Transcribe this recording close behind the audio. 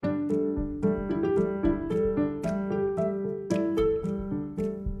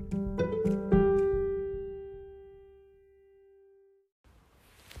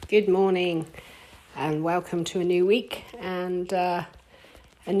Good morning and welcome to a new week and a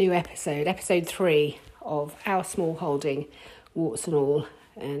new episode 3 of Our Small Holding, Warts and All,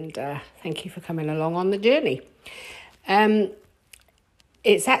 and thank you for coming along on the journey.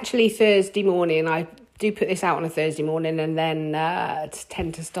 It's actually Thursday morning. I do put this out on a Thursday morning and then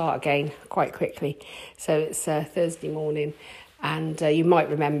tend to start again quite quickly. So it's Thursday morning, and you might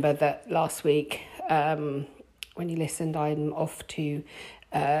remember that last week when you listened, I'm off to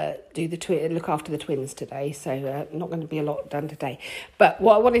look after the twins today, so not going to be a lot done today. But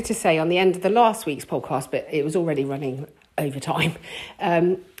what I wanted to say on the end of the last week's podcast, but it was already running over time,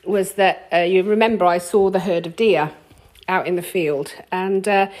 was that you remember I saw the herd of deer out in the field, and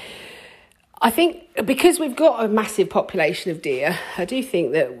I think because we've got a massive population of deer, I do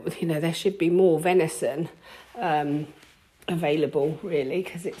think that there should be more venison available, really,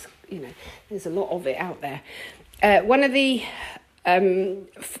 because it's there's a lot of it out there. One of the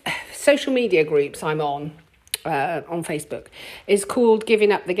social media groups I'm on Facebook is called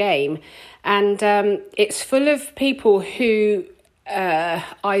Giving Up the Game, and it's full of people who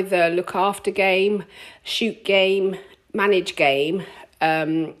either look after game, shoot game, manage game,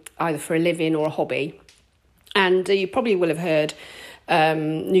 either for a living or a hobby. And you probably will have heard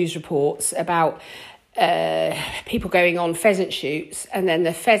news reports about people going on pheasant shoots and then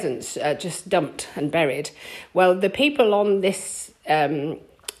the pheasants are just dumped and buried. Well, the people on this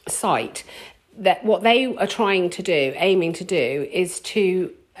site, that what they are aiming to do is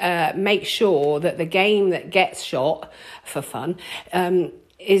to make sure that the game that gets shot for fun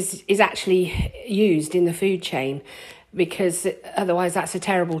is actually used in the food chain, because otherwise that's a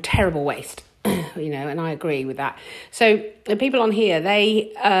terrible waste. And I agree with that. So the people on here,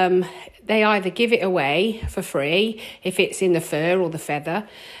 they either give it away for free if it's in the fur or the feather,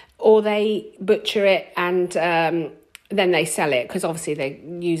 or they butcher it and then they sell it, because obviously they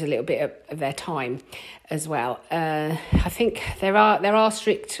use a little bit of their time as well. I think there are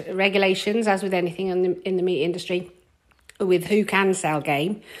strict regulations, as with anything in the meat industry, with who can sell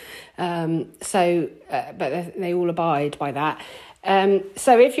game. But they all abide by that.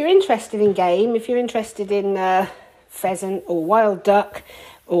 So if you're interested in game, if you're interested in pheasant or wild duck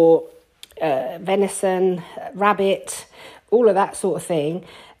or venison, rabbit, all of that sort of thing,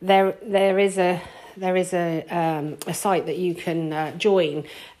 there is a site that you can join,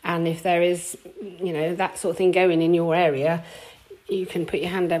 and if there is that sort of thing going in your area, you can put your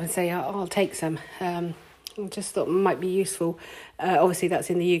hand up and say, I'll take some. I just thought it might be useful. Obviously that's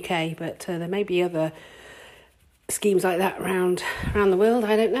in the UK, but there may be other schemes like that around the world.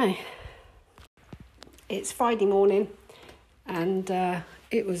 I don't know. It's Friday morning, and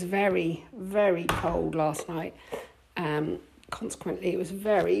it was very, very cold last night. Consequently, it was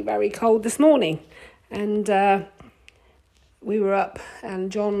very, very cold this morning, and we were up,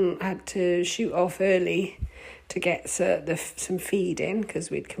 and John had to shoot off early to get some feed in, because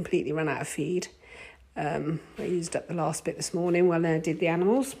we'd completely run out of feed. I used up the last bit this morning while I did the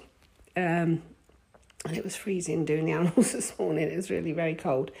animals. And it was freezing doing the animals this morning. It was really very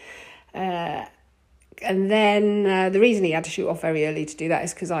cold. And then the reason he had to shoot off very early to do that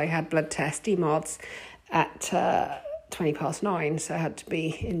is because I had blood test, DMARDs, at 9:20, so I had to be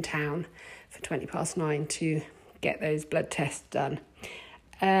in town for 9:20 to get those blood tests done.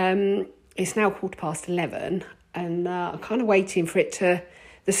 It's now 11:15, and I'm kind of waiting for it to...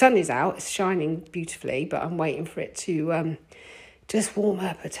 The sun is out, it's shining beautifully, but I'm waiting for it to... just warm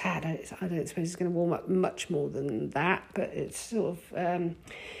up a tad. I don't suppose it's going to warm up much more than that, but it's sort of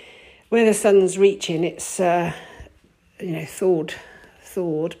where the sun's reaching. It's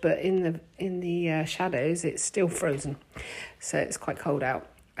thawed, but in the shadows it's still frozen, so it's quite cold out.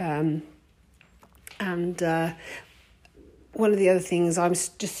 And one of the other things, I'm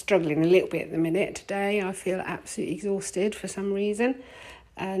just struggling a little bit at the minute today. I feel absolutely exhausted for some reason,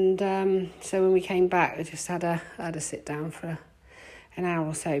 and so when we came back, I just had a sit down for an hour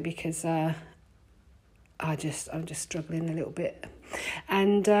or so, because I'm just struggling a little bit,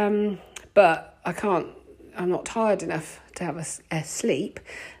 and but I'm not tired enough to have a sleep,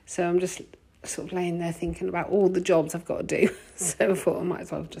 so I'm just sort of laying there thinking about all the jobs I've got to do. So I thought I might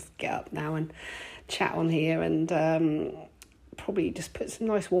as well just get up now and chat on here, and probably just put some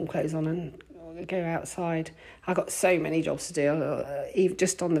nice warm clothes on and go outside. I've got so many jobs to do, even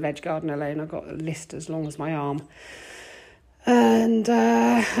just on the veg garden alone. I've got a list as long as my arm. And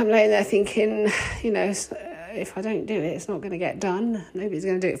I'm laying there thinking, if I don't do it, it's not going to get done. Nobody's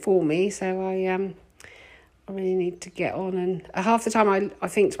going to do it for me. So I really need to get on. And half the time I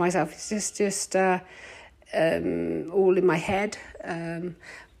think to myself, it's just all in my head.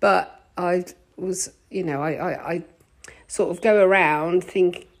 But I was, I sort of go around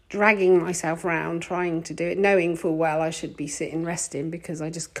dragging myself around trying to do it, knowing full well I should be sitting resting because I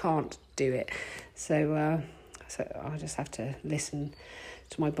just can't do it. So I just have to listen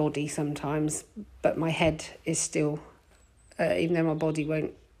to my body sometimes. But my head is still, even though my body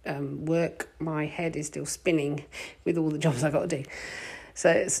won't work, my head is still spinning with all the jobs I've got to do. So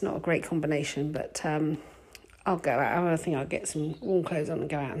it's not a great combination, but I'll go out. I think I'll get some warm clothes on and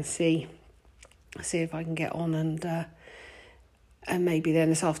go out and see if I can get on, and maybe then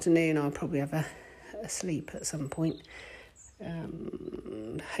this afternoon I'll probably have a sleep at some point.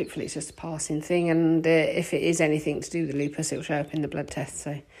 Hopefully it's just a passing thing, and if it is anything to do with the lupus, it'll show up in the blood test,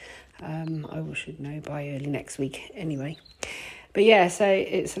 so I should know by early next week anyway. But yeah, so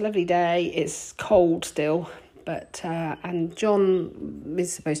it's a lovely day. It's cold still, but and John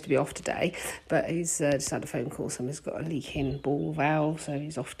is supposed to be off today, but he's just had a phone call. Someone's got a leaking ball valve, so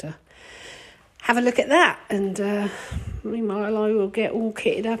he's off to have a look at that. And meanwhile, I will get all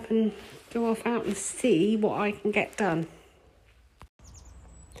kitted up and go off out and see what I can get done.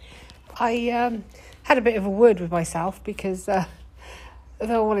 I had a bit of a word with myself because I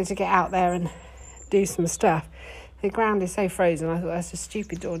wanted to get out there and do some stuff. The ground is so frozen. I thought that's just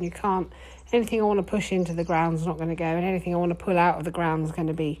stupid, Dawn. You can't. Anything I want to push into the ground's not going to go, and anything I want to pull out of the ground's going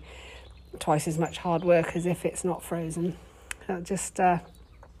to be twice as much hard work as if it's not frozen. Just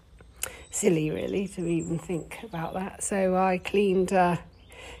silly, really, to even think about that. So I cleaned,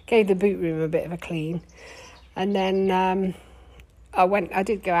 gave the boot room a bit of a clean, and then I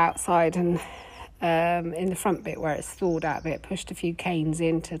did go outside and in the front bit where it's thawed out a bit, pushed a few canes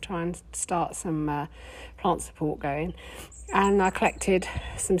in to try and start some plant support going, and I collected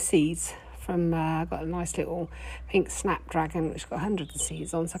some seeds from I got a nice little pink snapdragon which got hundreds of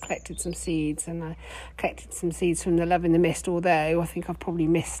seeds on, so I collected some seeds, and I collected some seeds from the Love in the Mist, although I think I've probably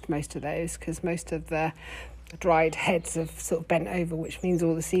missed most of those because most of the dried heads have sort of bent over, which means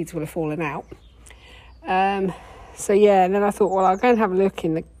all the seeds will have fallen out. So yeah, and then I thought, well, I'll go and have a look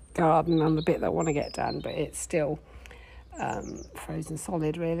in the garden on the bit that I want to get done, but it's still frozen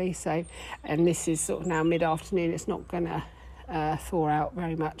solid, really. So, and this is sort of now mid-afternoon. It's not going to thaw out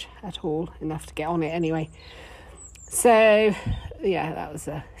very much at all, enough to get on it anyway. So yeah, that was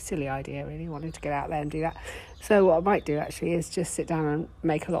a silly idea, really. Wanted to get out there and do that. So what I might do actually is just sit down and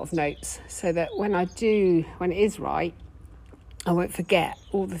make a lot of notes, so that when it is right, I won't forget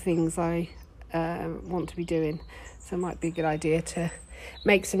all the things I want to be doing. So it might be a good idea to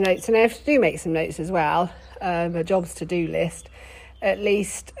make some notes. And if I do make some notes as well, a jobs to do list, at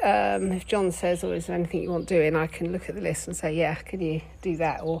least if John says, is there anything you want doing, I can look at the list and say, yeah, can you do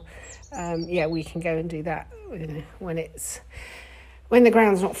that? Or yeah, we can go and do that, when the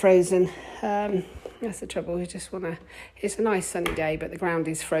ground's not frozen. That's the trouble. We just want to, it's a nice sunny day, but the ground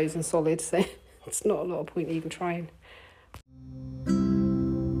is frozen solid, so it's not a lot of point even trying.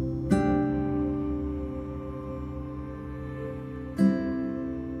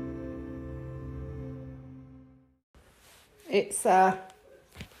 It's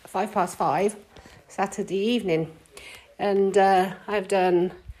 5:05 Saturday evening, and I've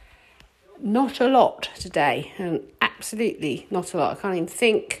done not a lot today, and absolutely not a lot. I can't even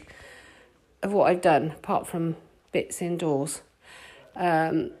think of what I've done apart from bits indoors.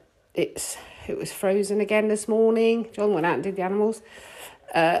 It was frozen again this morning. John went out and did the animals.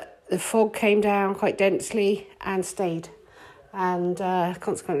 The fog came down quite densely and stayed. And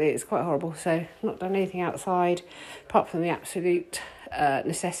consequently it's quite horrible, so not done anything outside apart from the absolute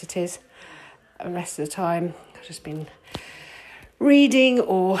necessities. The rest of the time I've just been reading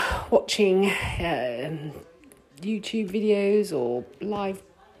or watching YouTube videos or live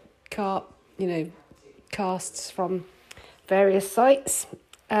casts from various sites.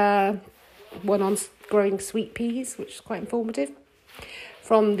 One on growing sweet peas, which is quite informative,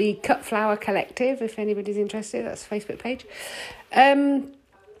 from the Cut Flower Collective, if anybody's interested. That's a Facebook page.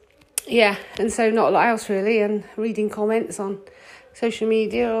 Yeah, and so not a lot else really, and reading comments on social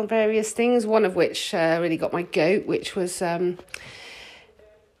media on various things, one of which really got my goat, which was a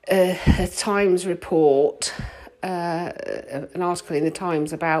Times report, an article in the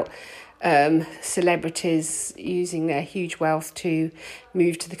Times about celebrities using their huge wealth to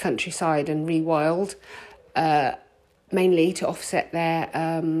move to the countryside and rewild, mainly to offset their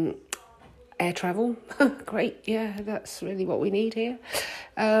air travel. Great, yeah, that's really what we need here.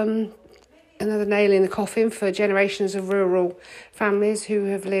 Another nail in the coffin for generations of rural families who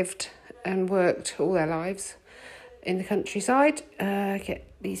have lived and worked all their lives in the countryside. Get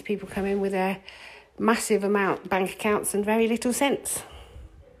these people come in with their massive amount bank accounts and very little sense.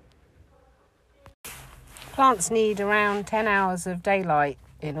 Plants need around 10 hours of daylight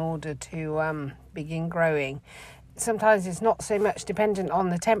in order to begin growing. sometimes it's not so much dependent on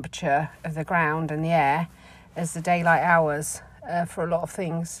the temperature of the ground and the air as the daylight hours for a lot of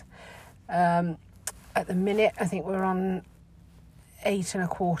things. At the minute, I think we're on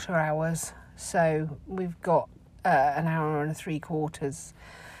 8.25 hours, so we've got an hour and 3/4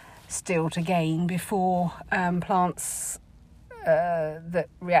 still to gain before plants that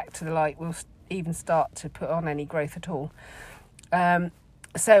react to the light will even start to put on any growth at all.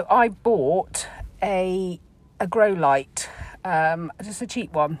 So I bought a grow light, just a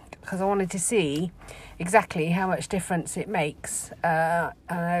cheap one, because I wanted to see exactly how much difference it makes.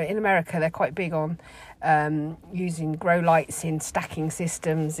 In America, they're quite big on using grow lights in stacking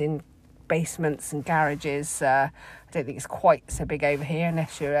systems in basements and garages. I don't think it's quite so big over here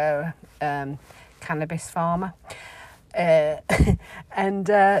unless you're a cannabis farmer. And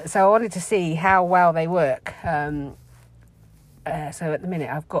so I wanted to see how well they work. So at the minute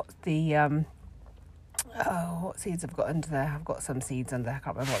I've got the what seeds I've got under there. I've got some seeds under there, I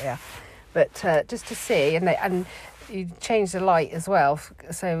can't remember what they are, but just to see. And you change the light as well,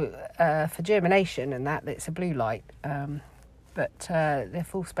 so for germination and that it's a blue light, but they're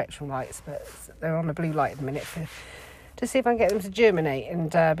full spectrum lights, but they're on a blue light at the minute to see if I can get them to germinate,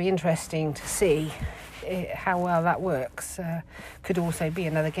 and be interesting to see how well that works. Could also be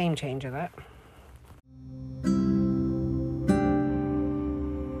another game changer, that.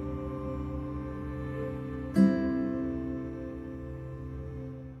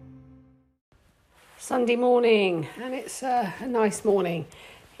 Sunday morning, and it's a nice morning.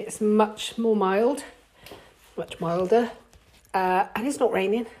 It's much milder, and it's not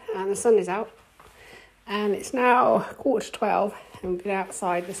raining, and the sun is out, and it's now 11:45, and we've been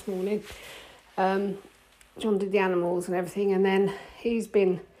outside this morning. John did the animals and everything, and then he's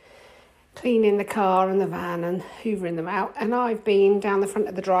been cleaning the car and the van and hoovering them out, and I've been down the front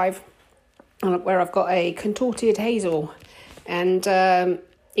of the drive where I've got a contorted hazel, and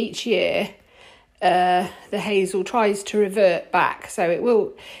each year the hazel tries to revert back, so it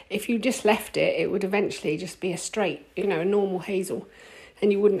will, if you just left it, it would eventually just be a straight, a normal hazel,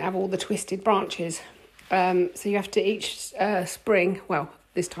 and you wouldn't have all the twisted branches. So you have to each spring, well,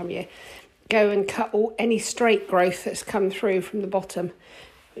 this time of year, go and cut any straight growth that's come through from the bottom,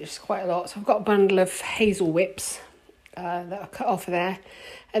 which is quite a lot. So I've got a bundle of hazel whips that I've cut off of there,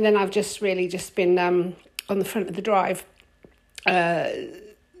 and then I've just been on the front of the drive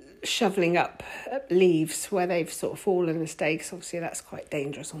shoveling up leaves where they've sort of fallen and stayed, because obviously that's quite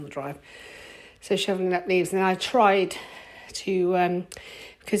dangerous on the drive. So shoveling up leaves, and I tried to,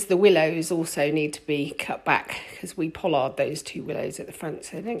 because the willows also need to be cut back, because we pollard those 2 willows at the front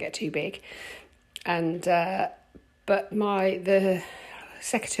so they don't get too big. And but the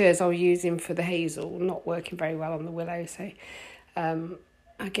secateurs I was using for the hazel not working very well on the willow, so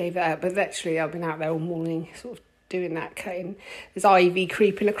I gave it out. But actually I've been out there all morning sort of doing that, cutting. There's ivy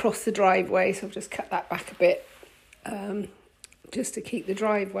creeping across the driveway, so I've just cut that back a bit, just to keep the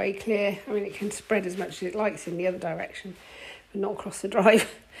driveway clear. I mean, it can spread as much as it likes in the other direction, but not across the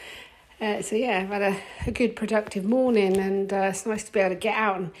drive. So yeah, I've had a good productive morning, and it's nice to be able to get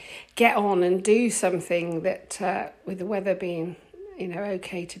out and get on and do something that with the weather being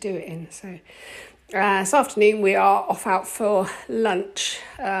okay to do it in. So this afternoon we are off out for lunch.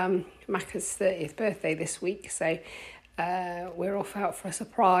 Macca's 30th birthday this week, so we're off out for a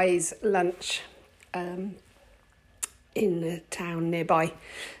surprise lunch in the town nearby.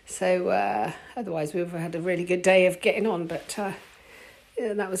 So otherwise we've had a really good day of getting on, but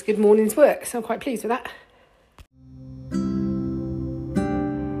that was a good morning's work, so I'm quite pleased with that.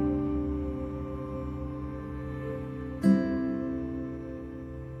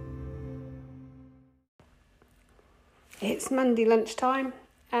 It's Monday lunchtime,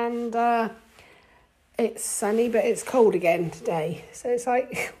 and it's sunny, but it's cold again today. So it's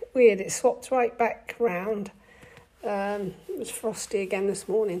like weird, it swapped right back round. It was frosty again this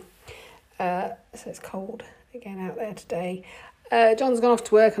morning. So it's cold again out there today. John's gone off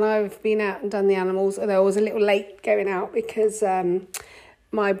to work, and I've been out and done the animals, although I was a little late going out because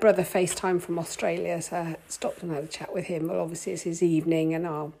my brother FaceTimed from Australia, so I stopped and had a chat with him. Well, obviously it's his evening and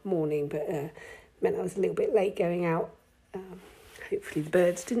our morning, but meant I was a little bit late going out. Hopefully the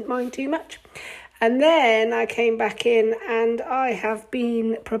birds didn't mind too much. And then I came back in, and I have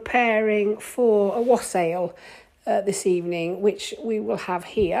been preparing for a wassail this evening, which we will have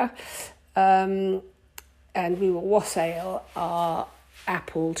here. And we will wassail our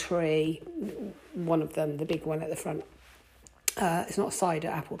apple tree, one of them, the big one at the front. It's not a cider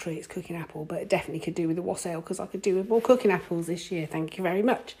apple tree, it's cooking apple, but it definitely could do with the wassail, because I could do with more cooking apples this year, thank you very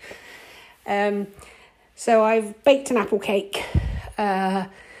much. So I've baked an apple cake.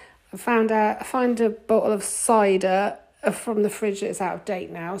 I found a bottle of cider from the fridge that's out of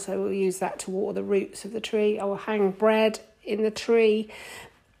date now, so we'll use that to water the roots of the tree. I will hang bread in the tree.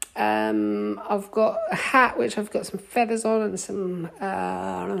 I've got a hat which I've got some feathers on and some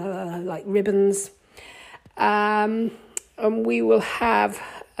like ribbons. And we will have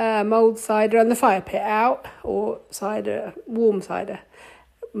mulled cider and the fire pit out, or cider, warm cider,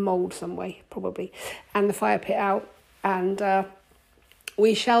 mulled some way probably, and the fire pit out, and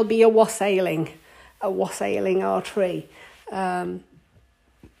we shall be a wassailing our tree, an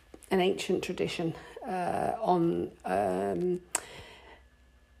ancient tradition on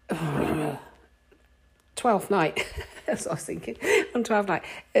 12th night. That's what I was thinking. On 12th night.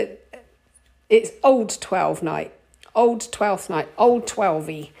 It's Old 12th night. Old 12th night. Old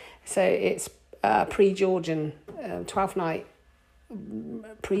 12y. So it's pre-Georgian. 12th night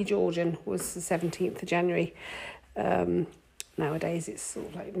pre-Georgian was the 17th of January. Nowadays it's sort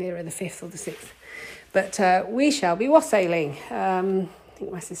of like nearer the 5th or the 6th. But we shall be wassailing. I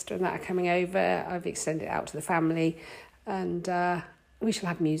think my sister and that are coming over. I've extended it out to the family. And we shall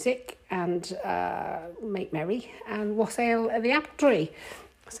have music and make merry and wassail at the apple tree.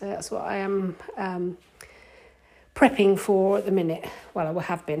 So that's what I am prepping for at the minute. Well, I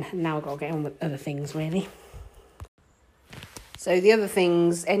have been, and now I've got to get on with other things, really. So the other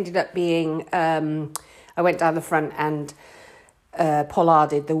things ended up being, I went down the front and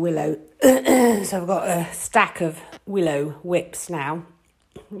pollarded the willow. So I've got a stack of willow whips now.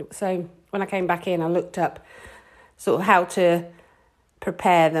 So when I came back in, I looked up sort of how to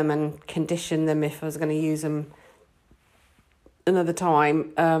prepare them and condition them if I was going to use them another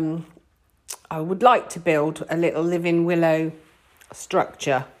time. I would like to build a little living willow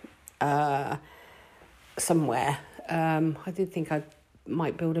structure somewhere. I did think I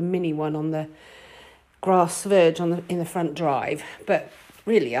might build a mini one on the grass verge in the front drive, but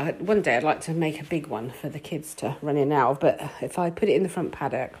really one day I'd like to make a big one for the kids to run in and out of. But if I put it in the front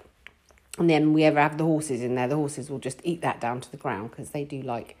paddock and then we ever have the horses in there, the horses will just eat that down to the ground because they do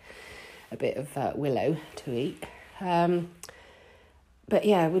like a bit of willow to eat. But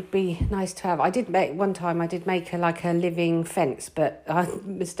yeah, it would be nice to have. I did make a living fence, but I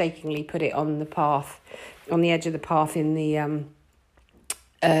mistakenly put it on the path, on the edge of the path in the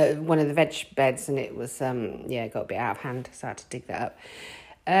one of the veg beds, and it was got a bit out of hand, so I had to dig that up.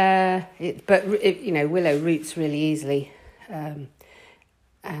 Willow roots really easily,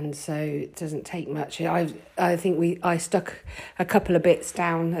 and so it doesn't take much. I think I stuck a couple of bits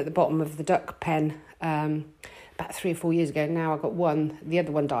down at the bottom of the duck pen about 3 or 4 years ago. Now I've got one. The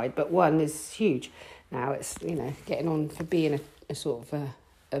other one died, but one is huge. Now it's getting on for being a sort of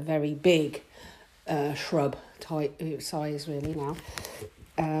a very big shrub type size really now.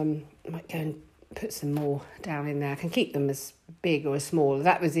 Might go and put some more down in there. I can keep them as big or as small.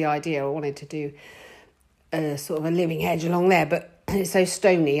 That was the idea. I wanted to do a sort of a living hedge along there, but it's so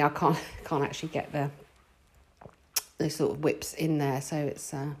stony I can't actually get the sort of whips in there. So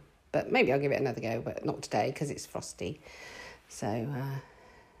it's but maybe I'll give it another go, but not today because it's frosty. So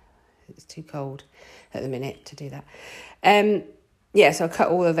it's too cold at the minute to do that. So I cut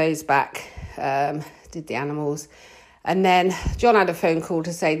all of those back. Did the animals. And then John had a phone call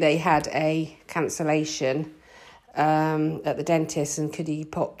to say they had a cancellation at the dentist, and could he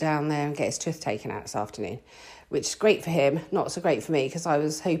pop down there and get his tooth taken out this afternoon, which is great for him, not so great for me, because I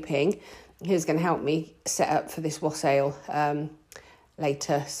was hoping he was going to help me set up for this wassail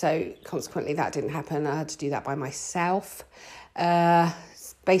later. So consequently, that didn't happen. I had to do that by myself. But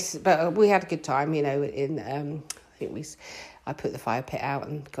we had a good time, I put the fire pit out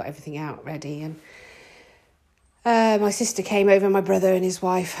and got everything out ready, and my sister came over, my brother and his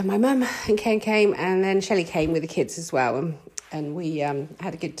wife, and my mum, and Ken came, and then Shelley came with the kids as well, and we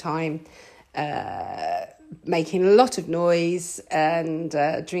had a good time, making a lot of noise and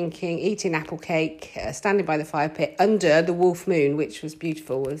drinking, eating apple cake, standing by the fire pit under the wolf moon, which was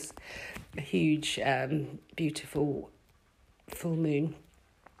beautiful. It was a huge, beautiful full moon.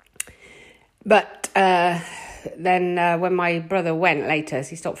 But then when my brother went later,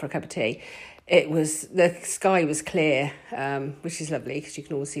 so he stopped for a cup of tea, the sky was clear, which is lovely because you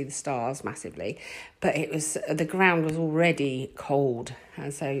can all see the stars massively, but the ground was already cold,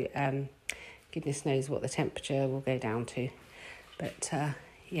 and so goodness knows what the temperature will go down to. But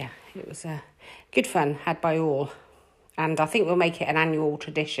it was good fun had by all, and I think we'll make it an annual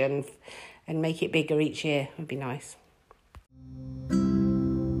tradition and make it bigger each year. Would be nice.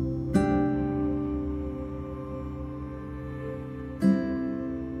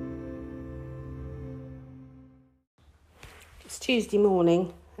 Tuesday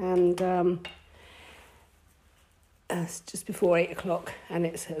morning, and It's just before 8 o'clock and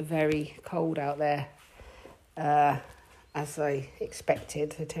it's very cold out there. As I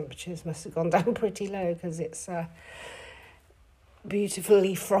expected, the temperatures must have gone down pretty low because it's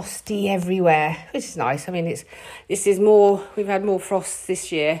beautifully frosty everywhere, which is nice. I mean, we've had more frost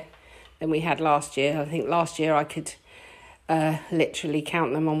this year than we had last year. I think last year I could literally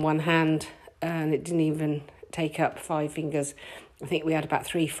count them on one hand, and it didn't even take up 5 fingers. I think we had about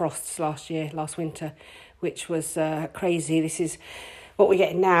 3 frosts last winter, which was crazy. This is what we're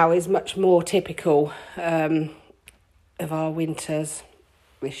getting now is much more typical of our winters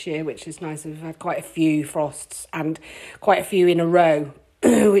this year, which is nice. We've had quite a few frosts and quite a few in a row,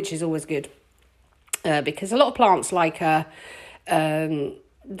 which is always good, because a lot of plants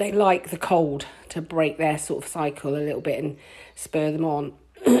they like the cold to break their sort of cycle a little bit and spur them on.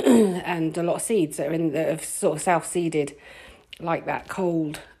 And a lot of seeds that have sort of self-seeded like that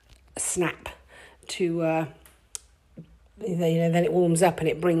cold snap to then it warms up and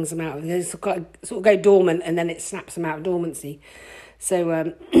it brings them out. They sort of go dormant and then it snaps them out of dormancy.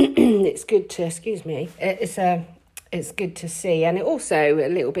 So it's good to, it's good to see. And it also, a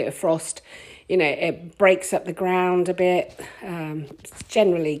little bit of frost, it breaks up the ground a bit. It's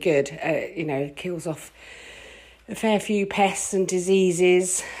generally good. It kills off a fair few pests and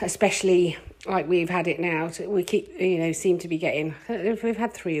diseases, especially like we've had it now. We keep, seem to be getting, we've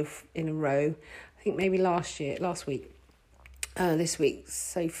had 3 in a row. I think maybe last week. This week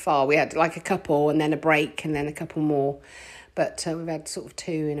so far we had like a couple and then a break and then a couple more, but we've had sort of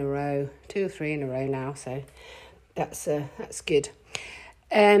 2 or 3 in a row now, so that's good.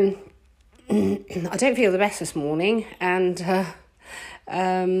 I don't feel the best this morning, and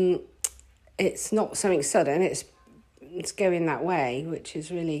it's not something sudden. It's going that way, which is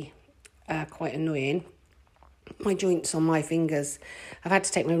really quite annoying. My joints on my fingers, I've had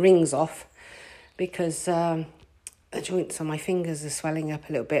to take my rings off because the joints on my fingers are swelling up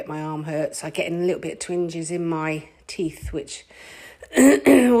a little bit. My arm hurts. I get a little bit of twinges in my teeth, which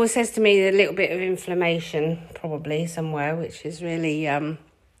always says to me a little bit of inflammation probably somewhere, which is really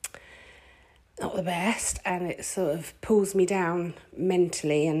not the best. And it sort of pulls me down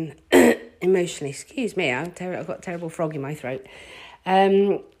mentally and emotionally. Excuse me, I've got a terrible frog in my throat.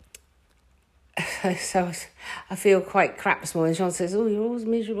 So I feel quite crap this morning. John says, "Oh, you're always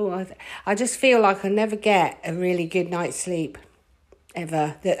miserable." I just feel like I never get a really good night's sleep,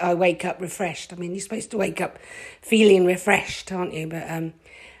 ever. That I wake up refreshed. I mean, you're supposed to wake up feeling refreshed, aren't you? But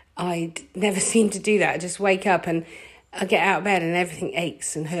I never seem to do that. I just wake up and I get out of bed and everything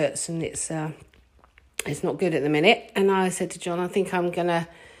aches and hurts, and it's not good at the minute. And I said to John, I think I'm gonna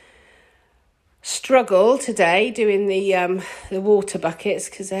struggle today doing the water buckets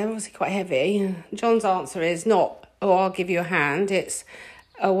because they're obviously quite heavy. John's answer is not, "Oh, I'll give you a hand." It's,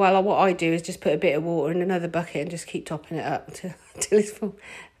 "Oh, well, what I do is just put a bit of water in another bucket and just keep topping it up till it's full."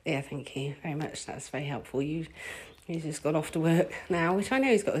 Yeah, thank you very much. That's very helpful. He's just got off to work now, which I know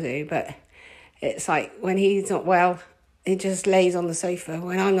he's got to do, but it's like when he's not well, he just lays on the sofa.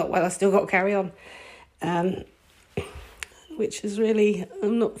 When I'm not well, I still got to carry on. Which is really,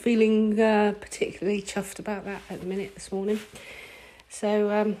 I'm not feeling particularly chuffed about that at the minute this morning.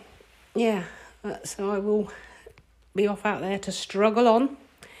 So, so I will be off out there to struggle on,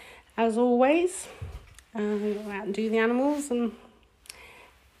 as always. Go out and do the animals, and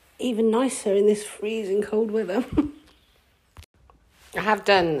even nicer in this freezing cold weather. I have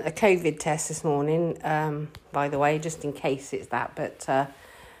done a COVID test this morning, by the way, just in case it's that, but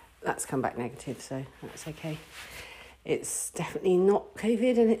that's come back negative, so that's okay. It's definitely not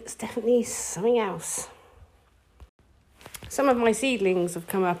COVID, and it's definitely something else. Some of my seedlings have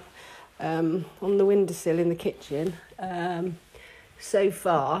come up on the windowsill in the kitchen. So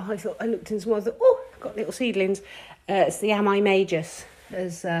far, I looked in some more, I thought, oh, I've got little seedlings. It's the Amimagus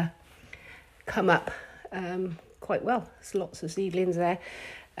has come up quite well. There's lots of seedlings there.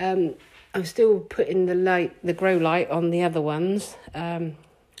 I'm still putting the grow light on the other ones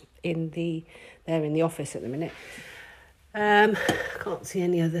in the office at the minute. Can't see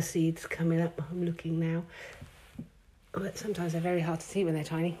any other seeds coming up. I'm looking now, but sometimes they're very hard to see when they're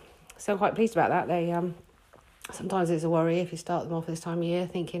tiny. So I'm quite pleased about that. They sometimes it's a worry if you start them off this time of year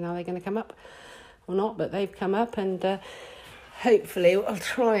thinking, are they going to come up or not? But they've come up, and hopefully what I'll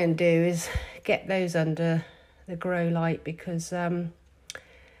try and do is get those under the grow light, because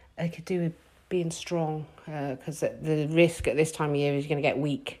they could do with being strong, because the risk at this time of year is you're going to get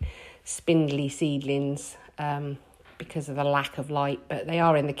weak, spindly seedlings because of the lack of light. But they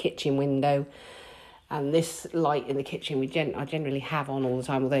are in the kitchen window, and this light in the kitchen I generally have on all the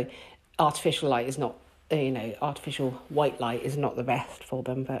time, although artificial light is not, artificial white light is not the best for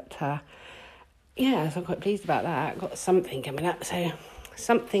them. But yeah, so I'm quite pleased about that. I've got something coming up, so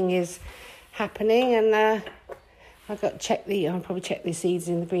something is happening, and I've got to I'll probably check the seeds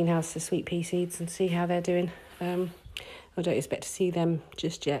in the greenhouse, the sweet pea seeds, and see how they're doing. I don't expect to see them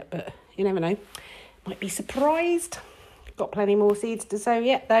just yet, but you never know. Might be surprised. Got plenty more seeds to sow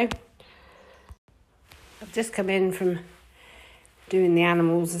yet, though. I've just come in from doing the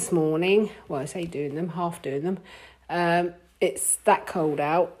animals this morning. Well, I say doing them, half doing them. It's that cold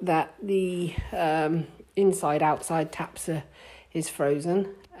out that the inside-outside taps is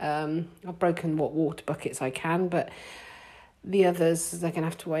frozen. I've broken what water buckets I can, but the others, they're going to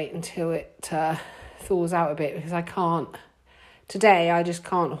have to wait until it thaws out a bit, because today I just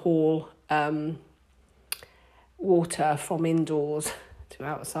can't haul water from indoors to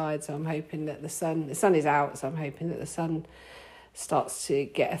outside. So I'm hoping that the sun is out, so I'm hoping that the sun starts to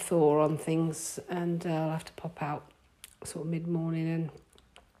get a thaw on things, and I'll have to pop out sort of mid-morning and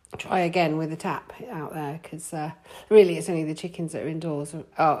try again with the tap out there, because really it's only the chickens that are indoors.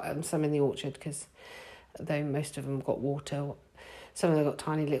 And some in the orchard, because though most of them got water, some of them got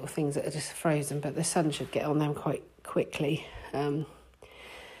tiny little things that are just frozen, but the sun should get on them quite quickly and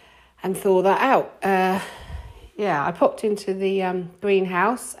thaw that out. I popped into the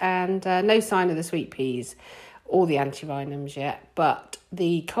greenhouse, and no sign of the sweet peas or the antivinums yet, but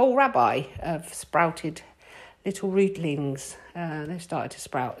the kohlrabi have sprouted little rootlings. They've started to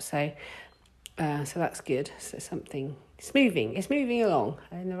sprout, so that's good. So it's moving along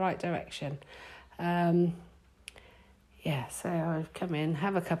in the right direction. So I've come in,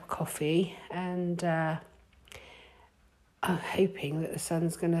 have a cup of coffee, and I'm hoping that the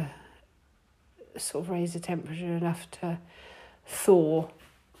sun's going to sort of raise the temperature enough to thaw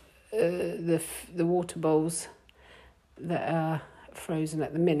the water bowls that are frozen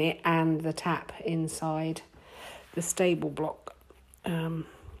at the minute, and the tap inside the stable block. If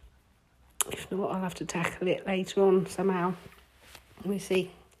not, I'll have to tackle it later on somehow. Let me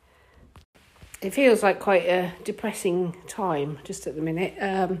see. It feels like quite a depressing time just at the minute.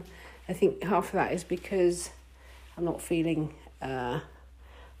 I think half of that is because I'm not feeling 100%,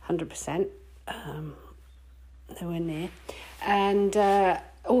 nowhere near. And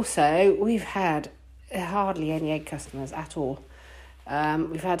also, we've had hardly any egg customers at all.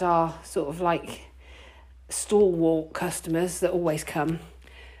 We've had our sort of like stalwart customers that always come,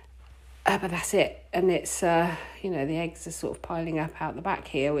 but that's it. And it's the eggs are sort of piling up out the back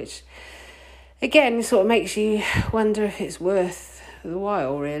here, which again sort of makes you wonder if it's worth the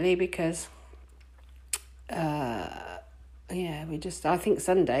while, really, because I think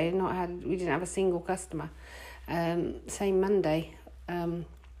Sunday we didn't have a single customer. Same Monday, we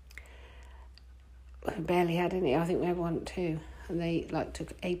barely had any. I think we had 1 or 2, and they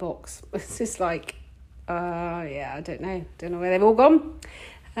took a box. It's just like, I don't know where they've all gone.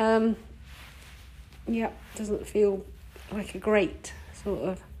 Doesn't feel like a great sort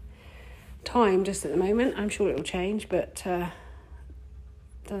of time just at the moment. I'm sure it'll change, but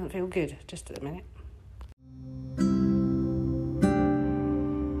doesn't feel good just at the minute.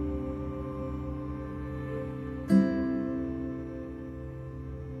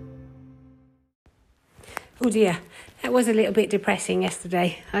 Oh dear, that was a little bit depressing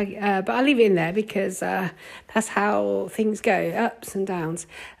yesterday, but I'll leave it in there because that's how things go, ups and downs.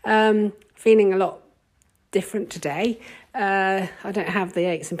 Feeling a lot different today. I don't have the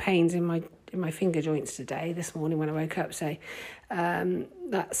aches and pains in my finger joints today, this morning when I woke up, so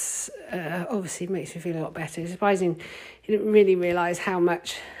that's obviously makes me feel a lot better. It's surprising, you didn't really realise how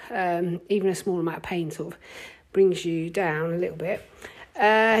much even a small amount of pain sort of brings you down a little bit.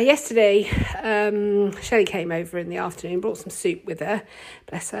 Yesterday, Shelley came over in the afternoon, brought some soup with her,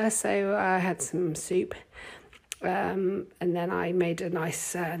 bless her, so I had some soup, and then I made a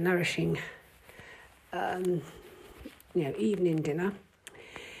nice nourishing evening dinner.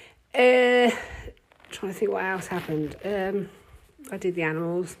 Trying to think what else happened. I did the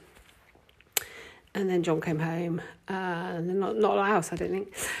animals, and then John came home, and then not a lot else, I don't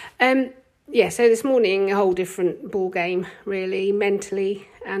think. So this morning, a whole different ball game, really, mentally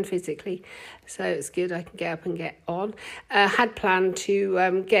and physically. So it's good I can get up and get on. Had planned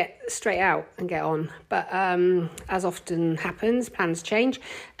to get straight out and get on, but as often happens, plans change.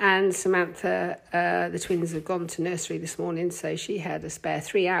 And Samantha, the twins, have gone to nursery this morning, so she had a spare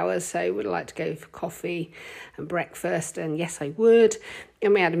 3 hours. So would I like to go for coffee and breakfast? And yes, I would.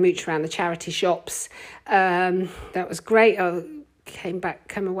 And we had a mooch around the charity shops. That was great. I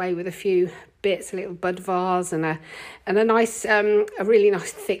come away with a few bits, a little bud vase and a nice, a really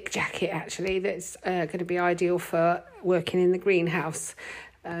nice thick jacket actually. That's going to be ideal for working in the greenhouse.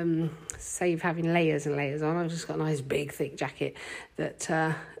 Save having layers and layers on. I've just got a nice big thick jacket that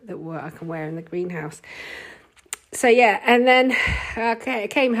I can wear in the greenhouse. So yeah, and then I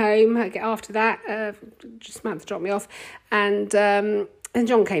came home after that, just Samantha dropped me off, and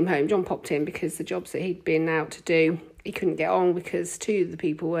John came home. John popped in because the jobs that he'd been out to do, he couldn't get on because 2 of the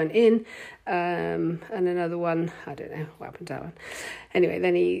people weren't in, and another one, I don't know what happened to that one. Anyway,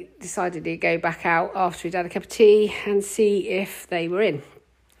 then he decided he'd go back out after he'd had a cup of tea and see if they were in,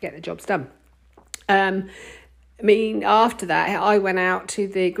 get the jobs done. I mean, after that, I went out to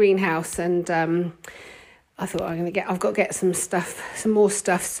the greenhouse and I thought I've got to get some more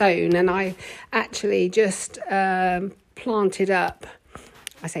stuff sown, and I actually just planted up.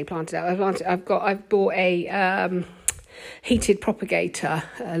 I say planted up. I've bought a heated propagator,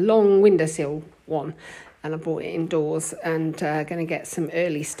 a long windowsill one, and I bought it indoors, and going to get some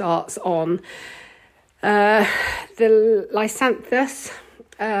early starts on the Lysanthus,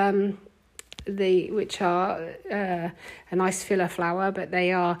 which are a nice filler flower, but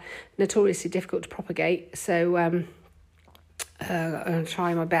they are notoriously difficult to propagate. So I'm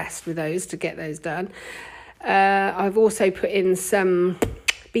trying my best with those to get those done. I've also put in some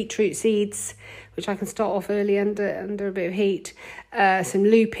beetroot seeds, which I can start off early under a bit of heat. Some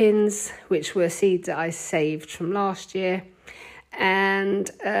lupins, which were seeds that I saved from last year. And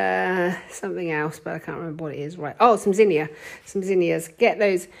something else, but I can't remember what it is. Right. Oh, some zinnias. Get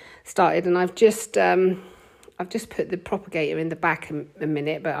those started, and I've just put the propagator in the back a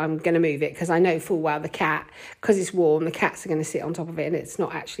minute, but I'm going to move it because I know full well because it's warm, the cats are going to sit on top of it, and it's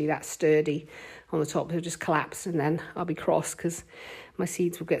not actually that sturdy on the top. It'll just collapse, and then I'll be cross because my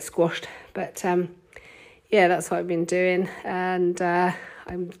seeds will get squashed. But yeah, that's what I've been doing, and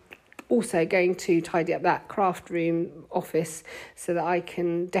I'm also going to tidy up that craft room office so that I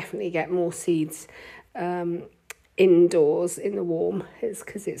can definitely get more seeds indoors in the warm. It's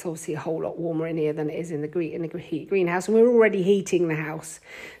because it's obviously a whole lot warmer in here than it is in the greenhouse, and we're already heating the house,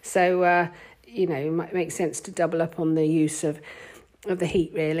 so it might make sense to double up on the use of the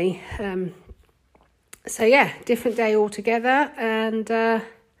heat, really. So yeah, different day altogether, and I'm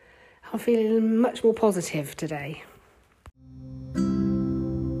feeling much more positive today.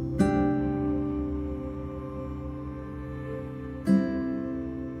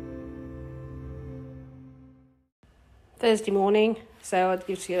 Thursday morning, so I'd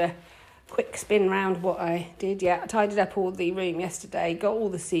give you a quick spin round what I did. Yeah, I tidied up all the room yesterday, got all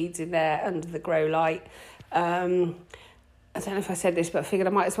the seeds in there under the grow light. I don't know if I said this, but I figured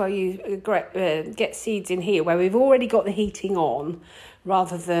I might as well get seeds in here where we've already got the heating on,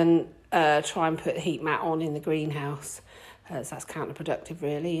 rather than try and put the heat mat on in the greenhouse. So that's counterproductive,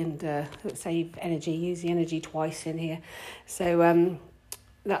 really, and save energy, use the energy twice in here. So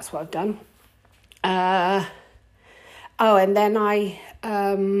that's what I've done. And then I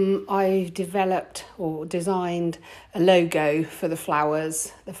developed or designed a logo for the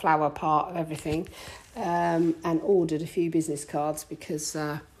flowers, the flower part of everything, and ordered a few business cards because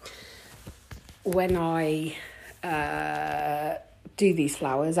when I do these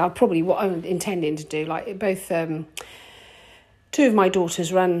flowers, what I'm intending to do, like both 2 of my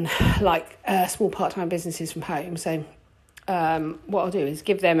daughters run small part-time businesses from home, so what I'll do is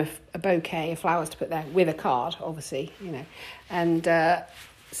give them a bouquet of flowers to put there with a card, obviously, and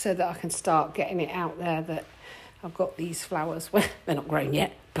so that I can start getting it out there that I've got these flowers. Well, they're not grown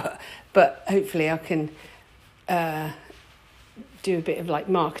yet, but hopefully I can do a bit of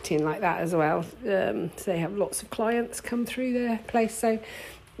marketing like that as well. So they have lots of clients come through their place, so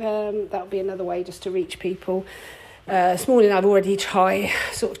that'll be another way just to reach people. This morning I've already trying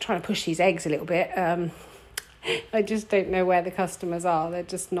to push these eggs a little bit. I just don't know where the customers are. They're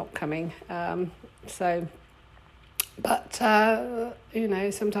just not coming. But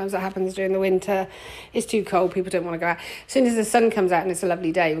sometimes that happens during the winter. It's too cold. People don't want to go out. As soon as the sun comes out and it's a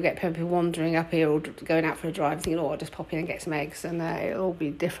lovely day, we'll get people wandering up here or going out for a drive thinking, I'll just pop in and get some eggs, and it'll all be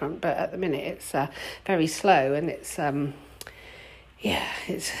different. But at the minute, it's very slow, and it's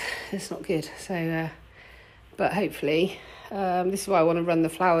not good. So, but hopefully... this is why I want to run the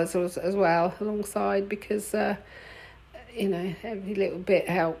flowers as well alongside, because every little bit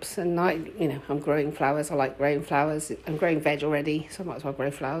helps. And I'm growing flowers. I like growing flowers. I'm growing veg already, so I might as well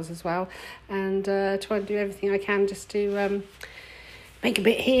grow flowers as well. And try and do everything I can just to make a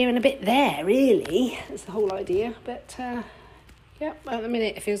bit here and a bit there. Really, that's the whole idea. But at the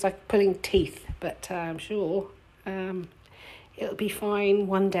minute it feels like pulling teeth. But I'm sure it'll be fine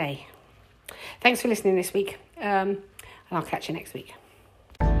one day. Thanks for listening this week. And I'll catch you next week.